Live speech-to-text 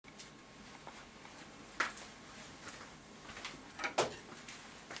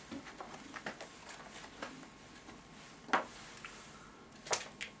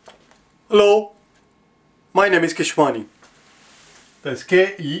Hello, my name is Keshwani. That's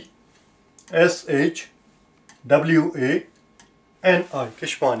Keshwani,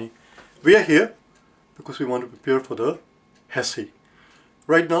 Keshwani. We are here because we want to prepare for the HESI.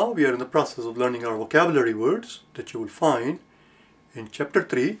 Right now we are in the process of learning our vocabulary words that you will find in chapter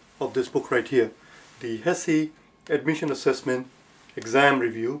 3 of this book right here. The HESI Admission Assessment Exam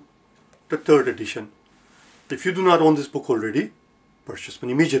Review, the 3rd edition. If you do not own this book already, purchase one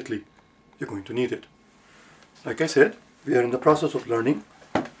immediately. You're going to need it. Like I said, we are in the process of learning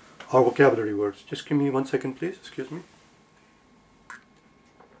our vocabulary words. Just give me 1 second, please. Excuse me.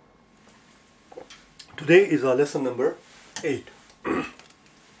 Today is our lesson number 8. The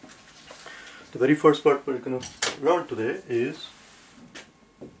very first part we're going to learn today is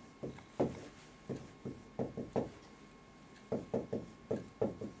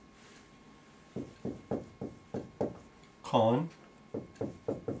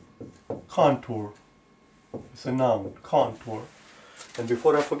contour. It's a noun, contour. And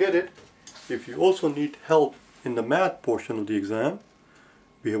before I forget it, if you also need help in the math portion of the exam,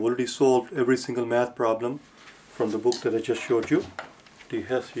 we have already solved every single math problem from the book that I just showed you, the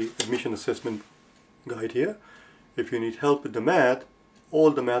HESI Admission Assessment Guide here. If you need help with the math,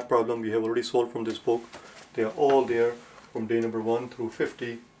 all the math problems we have already solved from this book. They are all there from day number 1 through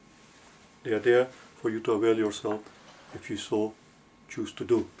 50. They are there for you to avail yourself if you so choose to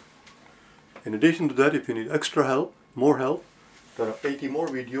do. In addition to that, if you need extra help, more help, there are 80 more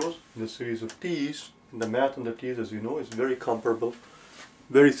videos in the series of TEAS. And the math on the TEAS, as you know, is very comparable,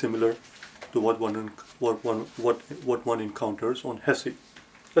 very similar to what one encounters on HESI.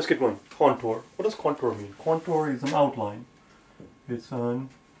 Let's get one. Contour. What does contour mean? Contour is an outline. It's an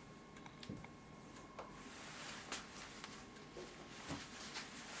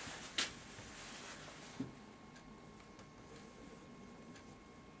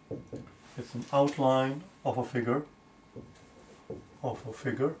outline of a figure,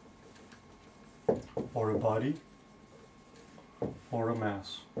 or a body, or a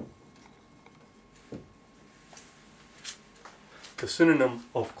mass. The synonym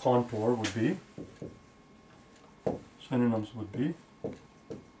of contour would be,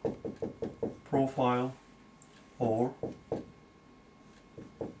 profile or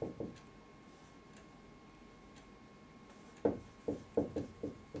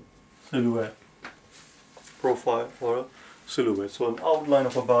silhouette. Profile or a silhouette. So an outline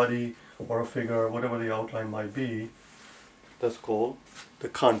of a body or a figure, whatever the outline might be, that's called the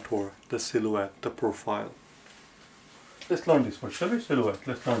contour, the silhouette, the profile. Let's learn this word, shall we? Silhouette.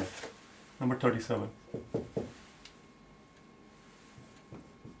 Let's learn it. Number 37.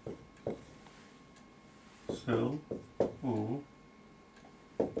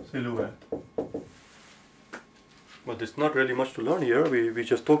 Silhouette. But there's not really much to learn here. We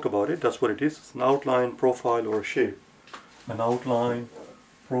just talked about it. That's what it is. It's an outline, profile, or a shape. An outline,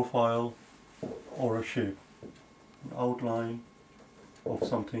 profile, or a shape. An outline of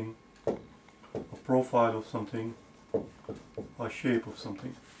something, a profile of something, a shape of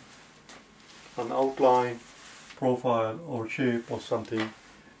something. An outline, profile, or shape of something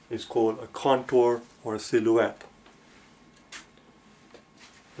is called a contour or a silhouette,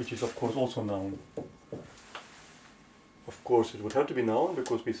 which is of course also noun. Of course it would have to be noun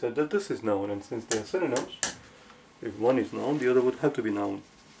because we said that this is noun, and since they are synonyms, if one is noun, the other would have to be noun.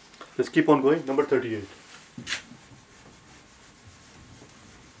 Let's keep on going. Number 38.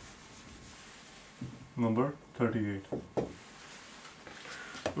 Number 38.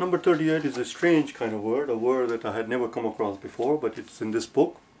 Number 38 is a strange kind of word, a word that I had never come across before, but it's in this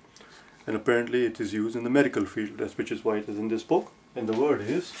book, and apparently it is used in the medical field, which is why it is in this book, and the word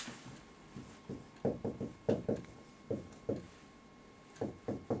is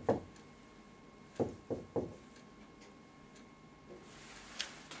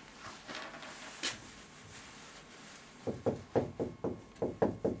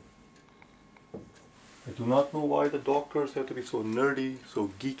I do not know why the doctors have to be so nerdy, so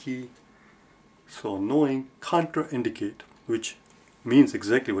geeky, so annoying. Contraindicate, which means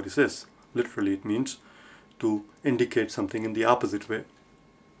exactly what it says. Literally it means to indicate something in the opposite way.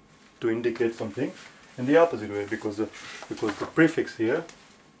 To indicate something in the opposite way, because the prefix here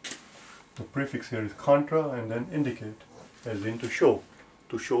is contra and then indicate, as in to show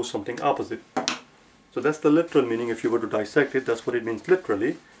something opposite. So that's the literal meaning. If you were to dissect it, that's what it means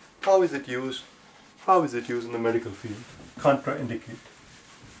literally. How is it used? How is it used in the medical field? Contraindicate.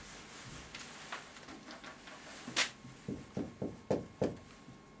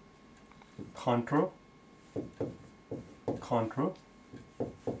 Contra,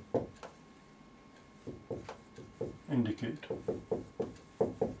 indicate.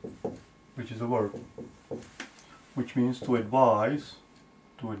 which is a verb, which means to advise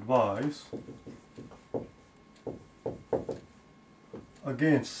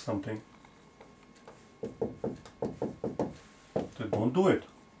against something. So don't do it.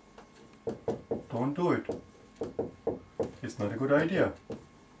 Don't do it. It's not a good idea.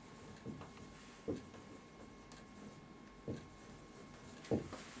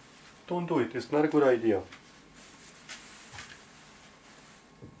 Don't do it. It's not a good idea.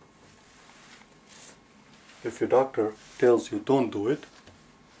 If your doctor tells you don't do it,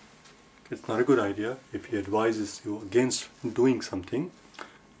 it's not a good idea. If he advises you against doing something,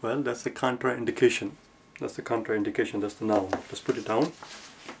 well, that's a contraindication. That's the contraindication. That's the noun. Let's put it down.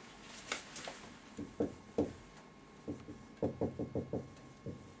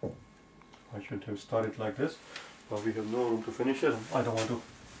 I should have started like this, but we have no room to finish it. I don't want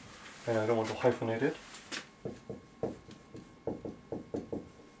to hyphenate it.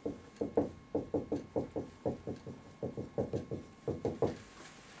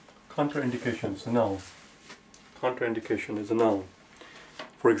 Contraindication is a noun. Contraindication is a noun.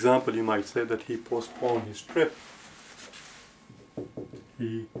 For example, you might say that he postponed his trip.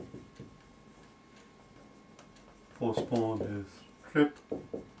 He postponed his trip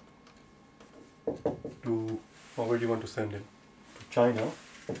to, or where do you want to send him? To China.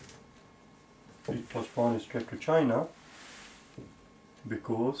 He postponed his trip to China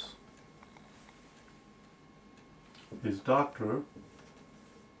because his doctor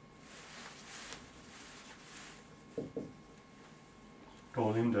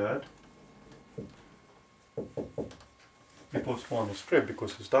told him that he postponed his trip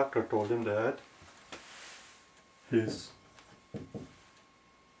because his doctor told him that his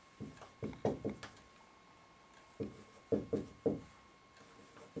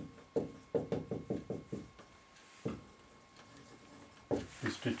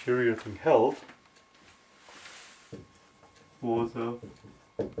deteriorating health was a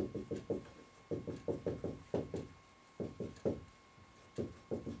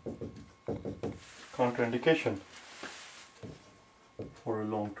contraindication for a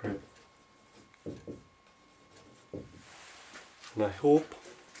long trip. And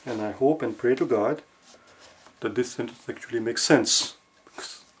I hope and pray to God that this sentence actually makes sense.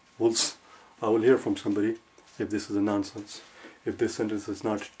 I will hear from somebody if this is a nonsense. If this sentence is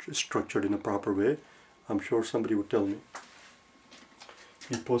not structured in a proper way, I'm sure somebody would tell me.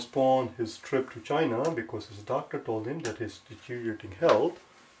 He postponed his trip to China because his doctor told him that his deteriorating health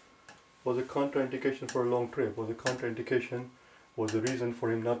was a contraindication for a long trip, was the reason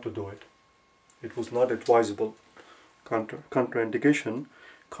for him not to do it. It was not advisable. Contraindication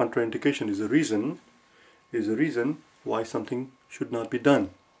is a reason why something should not be done.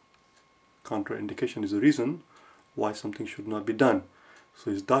 Contraindication is a reason why something should not be done.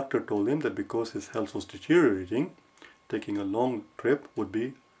 So his doctor told him that because his health was deteriorating, taking a long trip would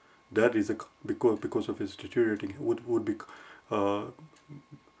be, that is a, because of his deteriorating would be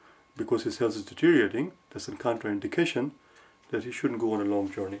because his health is deteriorating, that's a contraindication that he shouldn't go on a long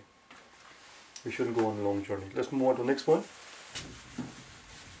journey. We shouldn't go on a long journey. Let's move on to the next one.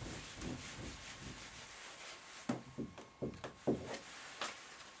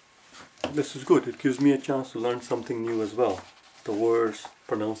 This is good. It gives me a chance to learn something new as well. The words,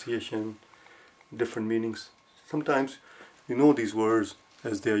 pronunciation, different meanings. Sometimes you know these words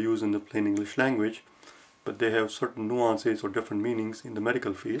as they are used in the plain English language, but they have certain nuances or different meanings in the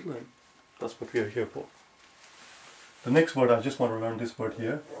medical field, and that's what we are here for. The next word, I just want to learn this word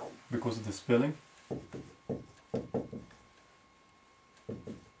here because of the spelling.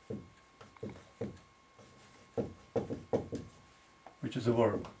 Which is a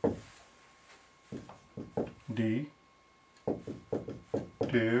verb. D,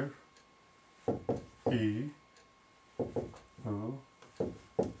 ter, e, o,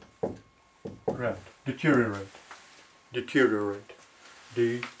 rat. Deteriorate. Deteriorate.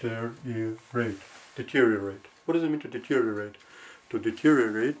 Deteriorate. Deteriorate. What does it mean to deteriorate? To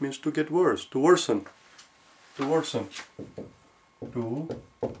deteriorate means to get worse, to worsen. To worsen. To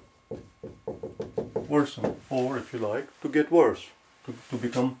worsen. Or, if you like, to get worse. To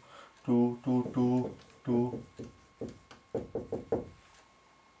become, to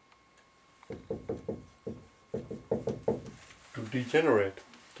degenerate,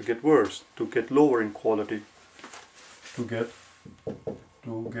 to get worse, to get lower in quality, to get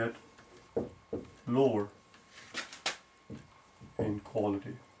lower in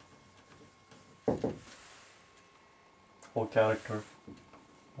quality, or character,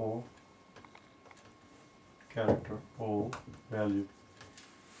 or value.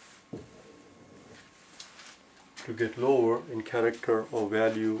 To get lower in character or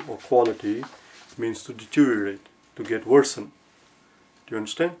value or quality means to deteriorate, to get worsen. Do you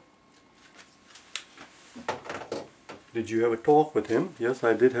understand? Did you have a talk with him? Yes,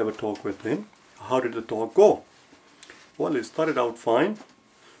 I did have a talk with him. How did the talk go? Well, it started out fine,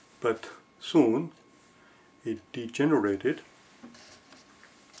 but soon it degenerated.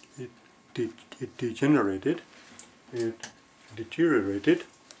 It deteriorated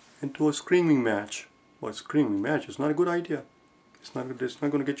into a screaming match. Well, a screaming match is not a good idea. It's not going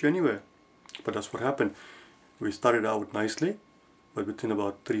to get you anywhere. But that's what happened. We started out nicely, but within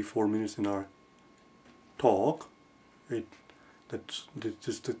about 3-4 minutes in our talk, the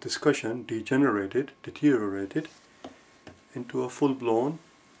discussion deteriorated into a full-blown,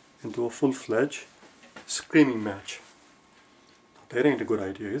 into a full-fledged screaming match. That ain't a good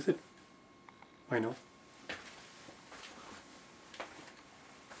idea, is it? I know.